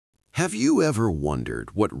Have you ever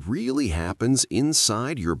wondered what really happens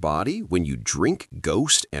inside your body when you drink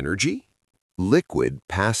ghost energy? Liquid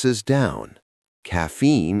passes down.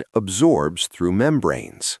 Caffeine absorbs through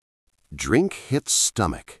membranes. Drink hits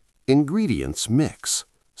stomach. Ingredients mix.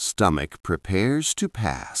 Stomach prepares to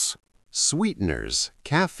pass. Sweeteners,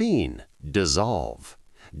 caffeine, dissolve.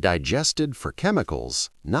 Digested for chemicals,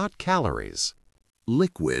 not calories.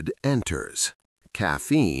 Liquid enters.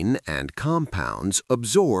 Caffeine and compounds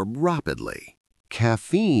absorb rapidly.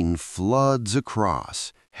 Caffeine floods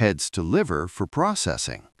across, heads to liver for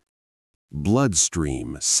processing.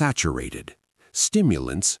 Bloodstream saturated.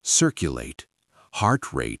 Stimulants circulate.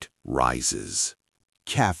 Heart rate rises.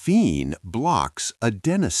 Caffeine blocks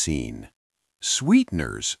adenosine.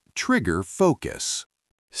 Sweeteners trigger focus.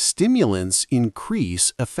 Stimulants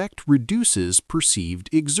increase effect reduces perceived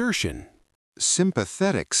exertion.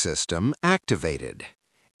 Sympathetic system activated.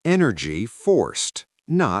 Energy forced,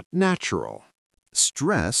 not natural.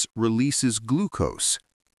 Stress releases glucose.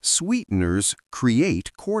 Sweeteners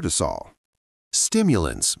create cortisol.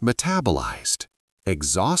 Stimulants metabolized.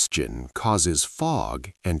 Exhaustion causes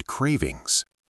fog and cravings.